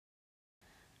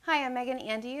Hi, I'm Megan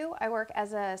Andelloux. I work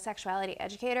as a sexuality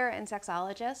educator and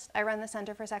sexologist. I run the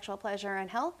Center for Sexual Pleasure and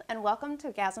Health, and welcome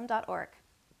to Gasm.org.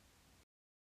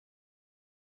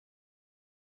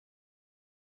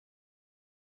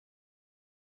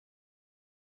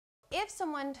 If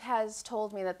someone has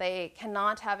told me that they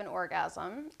cannot have an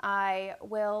orgasm, I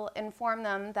will inform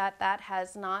them that that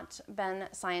has not been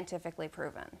scientifically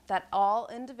proven, that all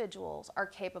individuals are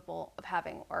capable of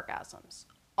having orgasms.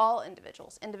 All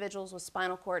individuals, individuals with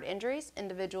spinal cord injuries,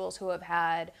 individuals who have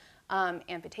had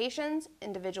amputations,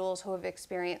 individuals who have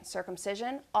experienced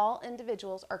circumcision, all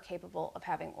individuals are capable of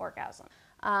having orgasm.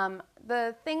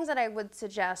 The things that I would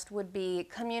suggest would be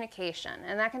communication,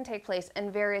 and that can take place in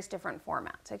various different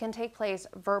formats. It can take place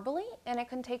verbally, and it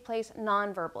can take place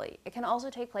non-verbally. It can also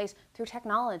take place through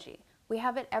technology. We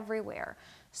have it everywhere.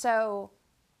 So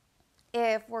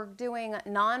if we're doing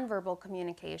nonverbal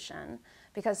communication,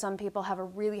 because some people have a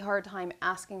really hard time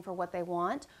asking for what they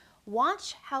want,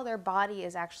 watch how their body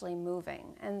is actually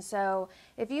moving. And so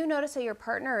if you notice that your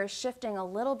partner is shifting a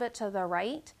little bit to the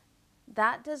right,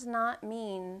 that does not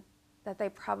mean that they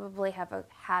probably have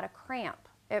had a cramp.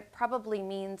 It probably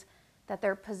means that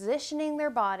they're positioning their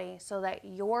body so that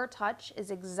your touch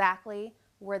is exactly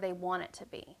where they want it to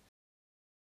be.